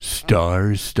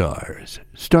Stars,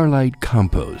 Starlight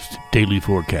Compost, Daily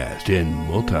Forecast, and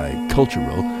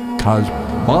Multicultural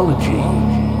Cosmology.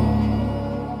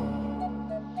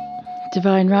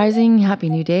 Divine Rising, Happy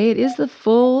New Day. It is the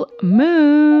full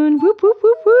moon. Whoop, whoop,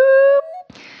 whoop, whoop.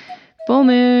 Full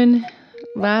moon.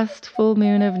 Last full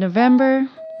moon of November.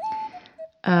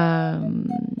 Oh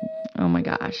my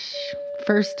gosh.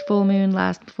 First full moon,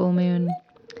 last full moon.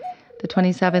 The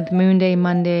 27th, Moon Day,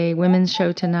 Monday. Women's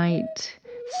show tonight.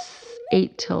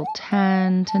 8 till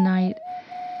 10 tonight.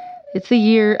 It's the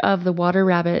year of the water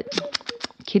rabbit.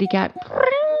 Kitty cat.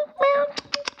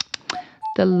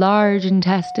 The large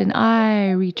intestine.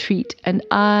 I retreat and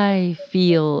I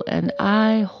feel and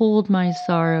I hold my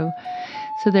sorrow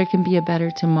so there can be a better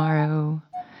tomorrow.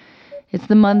 It's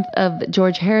the month of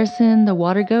George Harrison, the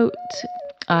water goat.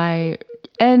 I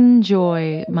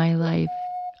enjoy my life.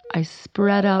 I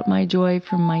spread out my joy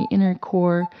from my inner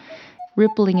core,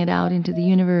 rippling it out into the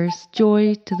universe.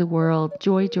 Joy to the world.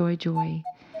 Joy, joy, joy.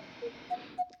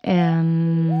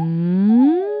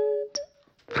 And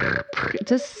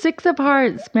it's a 6 of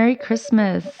Hearts. Merry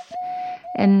Christmas.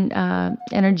 And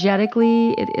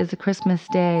energetically, it is a Christmas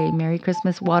day. Merry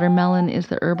Christmas. Watermelon is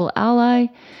the herbal ally.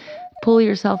 Pull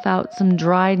yourself out some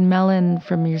dried melon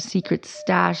from your secret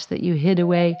stash that you hid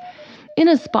away in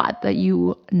a spot that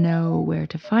you know where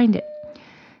to find it.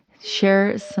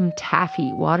 Share some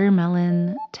taffy,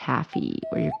 watermelon taffy,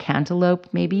 or your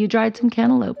cantaloupe. Maybe you dried some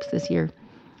cantaloupes this year.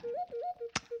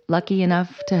 Lucky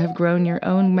enough to have grown your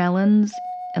own melons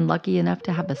and lucky enough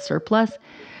to have a surplus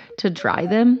to dry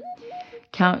them.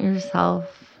 Count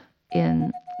yourself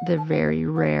in the very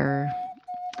rare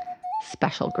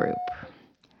special group.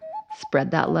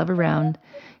 Spread that love around.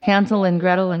 Hansel and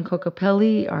Gretel and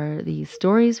Kokopelli are the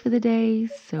stories for the day.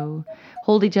 So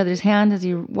hold each other's hand as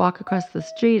you walk across the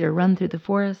street or run through the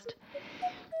forest.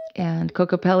 And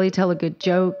Kokopelli, tell a good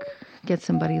joke. Get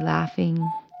somebody laughing.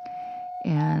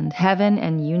 And heaven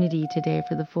and unity today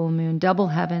for the full moon. Double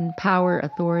heaven, power,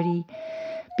 authority.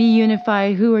 Be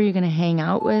unified. Who are you going to hang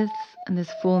out with? And this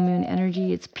full moon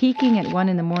energy. It's peaking at 1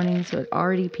 a.m, so it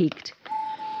already peaked.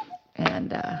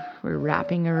 And we're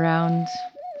wrapping around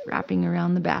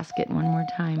the basket one more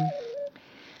time.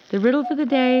 The riddle for the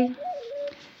day.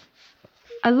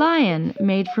 A lion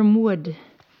made from wood,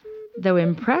 though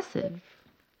impressive,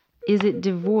 is it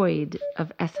devoid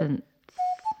of essence?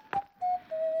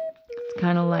 It's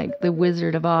kind of like the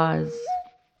Wizard of Oz,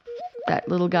 that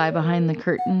little guy behind the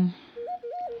curtain,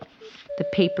 the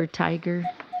paper tiger.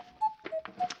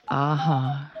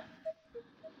 Aha.